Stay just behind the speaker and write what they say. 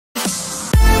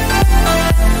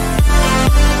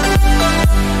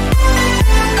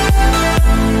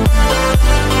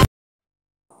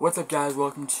What's up, guys?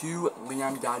 Welcome to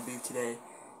Leon Godboot today.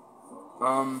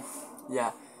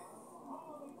 Yeah.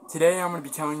 Today I'm going to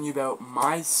be telling you about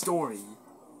my story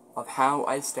of how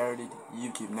I started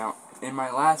YouTube. Now, in my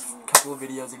last couple of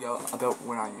videos ago about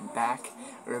when I am back,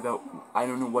 or about, I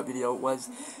don't know what video it was,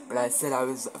 but I said I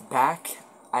was back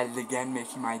at it again,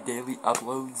 making my daily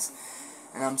uploads.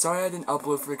 And I'm sorry I didn't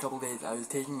upload for a couple days. I was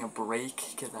taking a break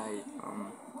because I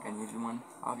needed one,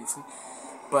 obviously.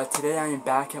 But today I am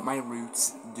back at my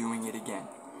roots, doing it again.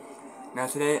 Now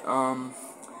today, I'm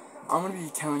going to be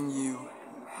telling you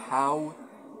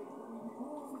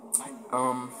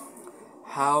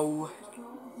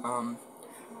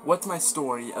what's my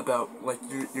story about, like,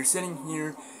 you're sitting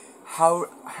here,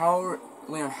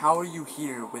 Leon, how are you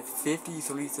here with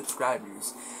 53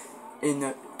 subscribers in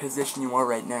the position you are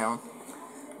right now,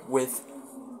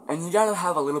 and you gotta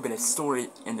have a little bit of story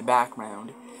in the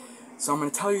background. So I'm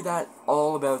going to tell you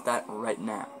all about that right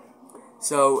now.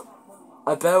 So,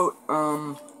 about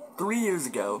 3 years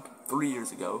ago,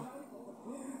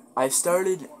 I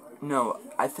started,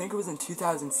 I think it was in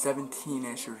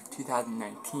 2017-ish or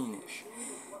 2019-ish.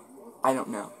 I don't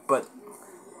know, but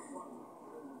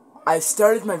I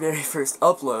started my very first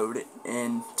upload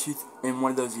in one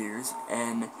of those years,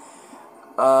 and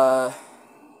I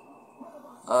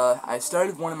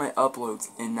started one of my uploads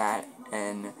in that,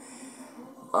 and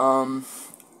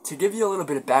to give you a little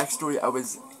bit of backstory, I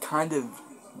was kind of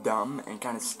dumb and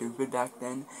kind of stupid back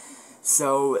then.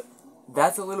 So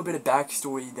that's a little bit of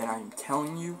backstory that I'm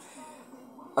telling you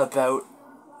about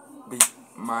that's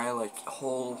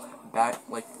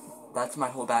my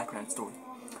whole background story.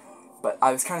 But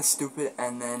I was kind of stupid,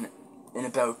 and then in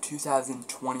about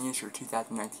 2020-ish or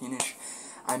 2019-ish,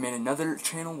 I made another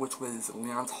channel, which was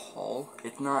Leon's Haul.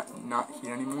 It's not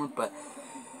here anymore, but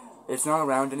it's not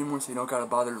around anymore, so you don't gotta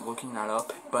bother looking that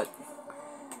up. But,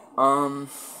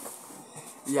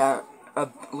 yeah, a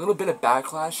little bit of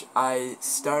backlash. I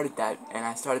started that, and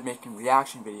I started making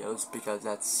reaction videos, because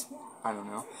that's, I don't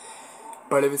know.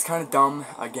 But it was kind of dumb,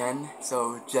 again,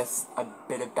 so just a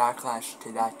bit of backlash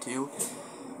to that, too.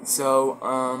 So,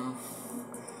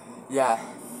 yeah.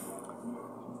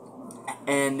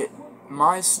 And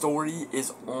my story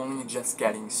is only just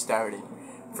getting started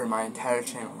for my entire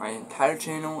channel. My entire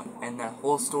channel and that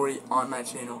whole story on my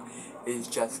channel is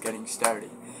just getting started.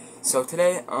 So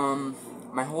today,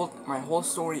 my whole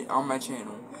story on my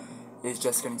channel is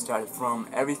just getting started, from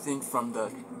everything from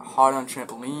the hard on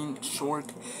trampoline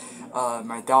short,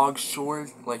 my dog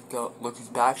short, like the look who's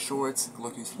back shorts,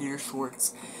 look who's here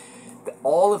shorts,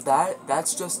 all of that.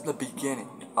 That's just the beginning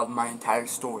of my entire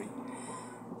story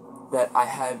that I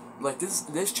have. Like,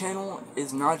 this channel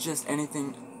is not just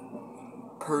anything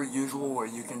per usual where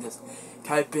you can just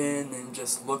type in and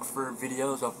just look for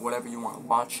videos of whatever you want to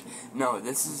watch. No,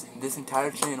 this entire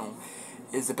channel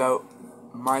is about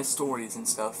my stories and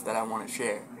stuff that I want to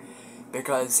share,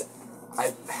 because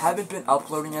I haven't been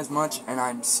uploading as much, and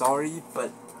I'm sorry,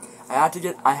 but I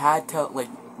had to like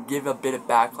give a bit of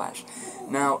backlash.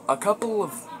 Now, a couple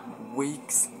of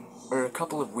weeks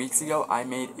ago, I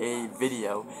made a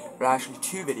video, or actually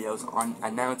 2 videos, on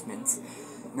announcements.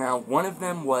 Now, one of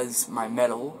them was my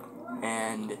medal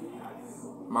and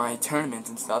my tournaments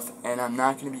and stuff, and I'm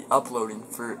not going to be uploading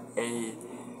for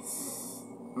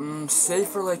say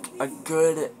for like a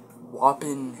good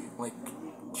whopping like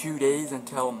 2 days,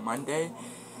 until Monday.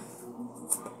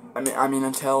 I mean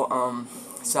until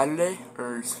Saturday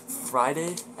or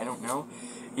Friday. I don't know,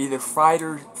 either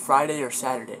Friday or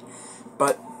Saturday.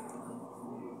 But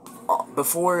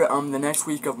before the next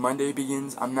week of Monday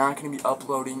begins, I'm not going to be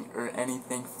uploading or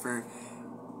anything for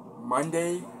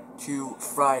Monday to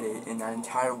Friday in that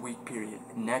entire week period.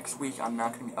 Next week, I'm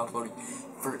not going to be uploading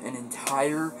for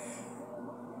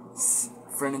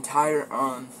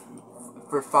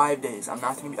for 5 days. I'm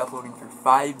not going to be uploading for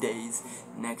 5 days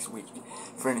next week,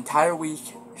 for an entire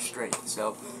week straight.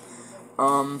 So,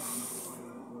 to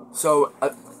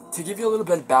give you a little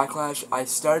bit of backlash, I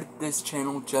started this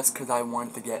channel just because I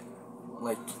wanted to get,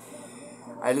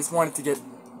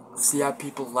 see how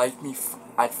people like me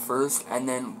at first, and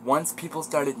then once people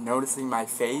started noticing my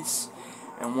face,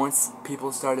 and once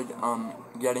people started,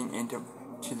 getting into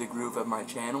the groove of my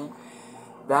channel,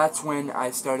 that's when I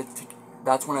started,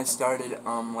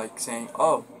 like, saying,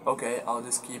 oh, okay, I'll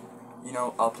just keep,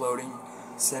 uploading,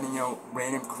 sending out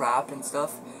random crap and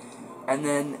stuff. And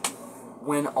then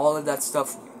when all of that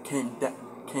stuff came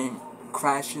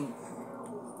crashing,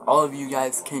 all of you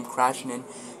guys came crashing in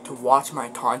to watch my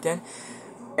content.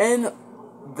 And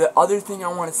the other thing I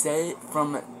want to say,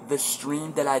 from the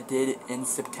stream that I did in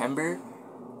September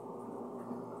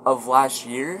of last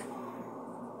year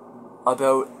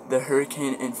about the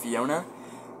hurricane in Fiona,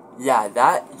 yeah,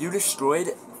 that you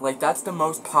destroyed, like, that's the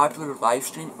most popular live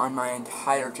stream on my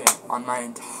entire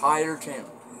channel.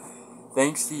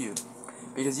 Thanks to you.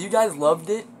 Because you guys loved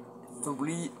it.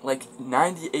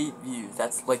 98 views.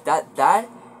 That's, like,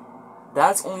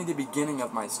 that's only the beginning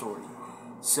of my story.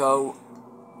 So,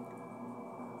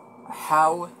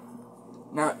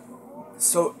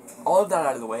 so all of that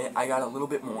out of the way, I got a little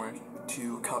bit more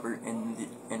to cover in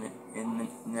the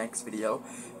next video,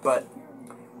 but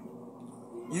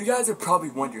you guys are probably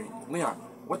wondering, Leon,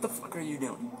 what the fuck are you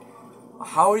doing?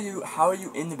 How are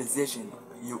you in the position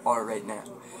you are right now?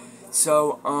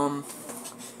 So,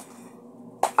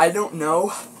 I don't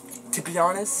know, to be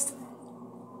honest,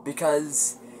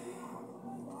 because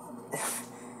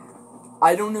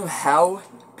I don't know how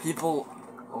people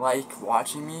like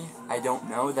watching me. I don't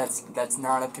know. That's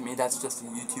not up to me. That's just a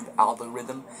YouTube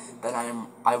algorithm that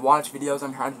I watch videos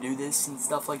on how to do this and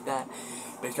stuff like that,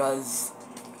 because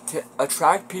to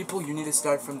attract people, you need to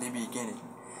start from the beginning.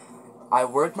 I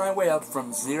worked my way up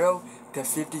from 0 to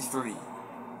 53.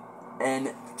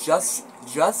 And just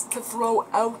to throw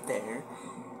out there,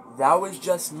 that was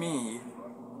just me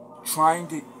trying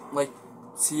to, like,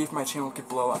 see if my channel could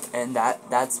blow up. And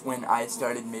that's when I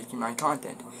started making my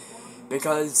content.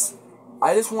 Because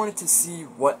I just wanted to see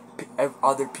what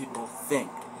other people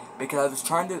think. Because I was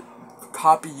trying to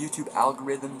copy YouTube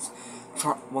algorithms.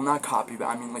 Well, not copy, but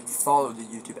I mean, like, follow the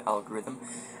YouTube algorithm.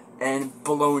 And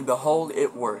lo and behold,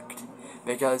 it worked.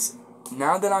 Because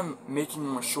now that I'm making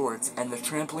more shorts, and the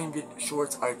trampoline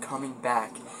shorts are coming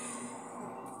back,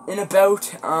 in about,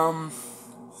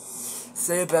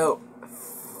 say about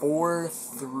 5 or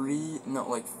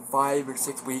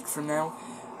 6 weeks from now,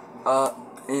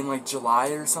 in like July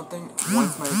or something,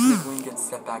 once my trampoline gets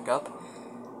set back up.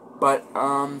 But,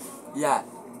 yeah,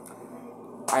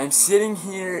 I'm sitting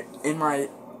here in my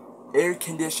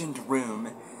air-conditioned room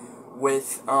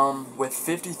with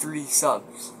 53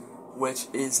 subs, which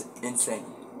is insane.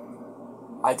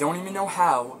 I don't even know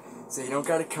how, so you don't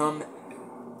gotta come,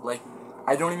 like,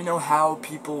 I don't even know how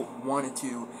people wanted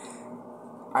to,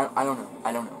 I don't know.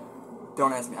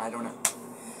 Don't ask me, I don't know.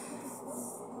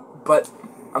 But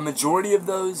a majority of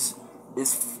those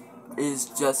is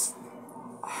just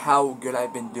how good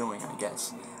I've been doing, I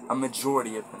guess. A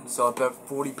majority of them, so about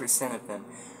 40% of them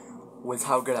was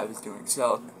how good I was doing.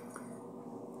 So,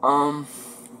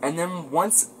 and then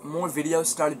once more videos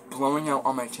started blowing out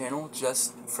on my channel,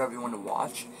 just for everyone to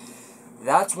watch,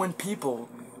 that's when people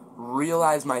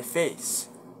realized my face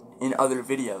in other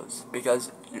videos.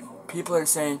 Because people are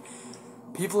saying,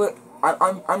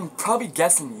 I'm probably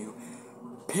guessing you,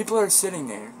 people are sitting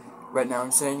there right now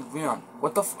and saying, Leon,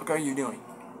 what the fuck are you doing?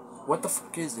 What the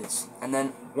fuck is this? And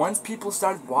then once people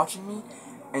started watching me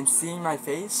and seeing my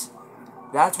face,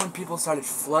 that's when people started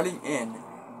flooding in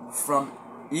from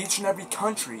each and every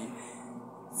country,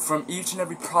 from each and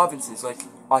every provinces, like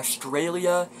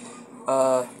Australia,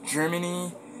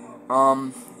 Germany,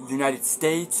 United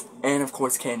States, and of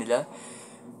course Canada.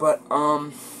 But, I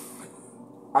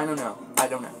don't know.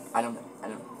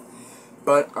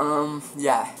 But,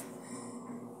 yeah.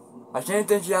 I can't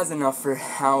thank you guys enough for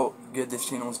how good this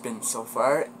channel has been so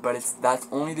far, but that's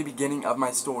only the beginning of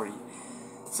my story.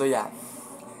 So yeah,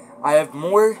 I have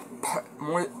more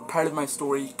part of my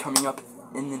story coming up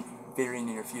in the very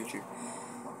near future.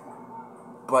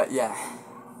 But yeah,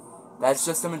 that's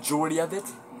just the majority of it.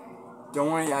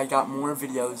 Don't worry, I got more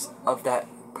videos of that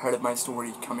part of my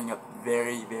story coming up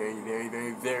very, very, very,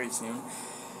 very, very soon.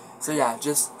 So yeah,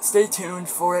 just stay tuned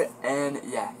for it, and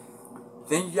yeah.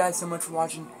 Thank you guys so much for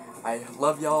watching. I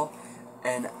love y'all,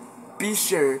 and be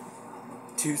sure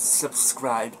to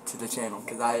subscribe to the channel,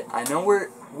 because I know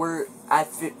we're at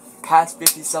past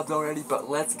 50 subs already, but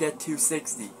let's get to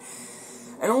 60.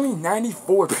 And only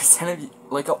 94% of you,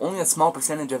 like only a small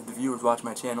percentage of the viewers watch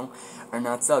my channel are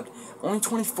not subbed. Only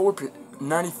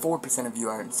 94% of you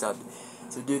aren't subbed.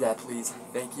 So do that, please.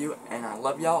 Thank you, and I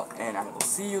love y'all, and I will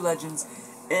see you, legends,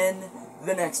 in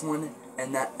the next one.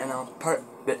 And I'll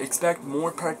expect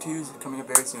more part 2s coming up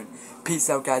very soon. Peace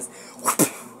out, guys.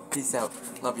 Peace out.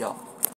 Love y'all.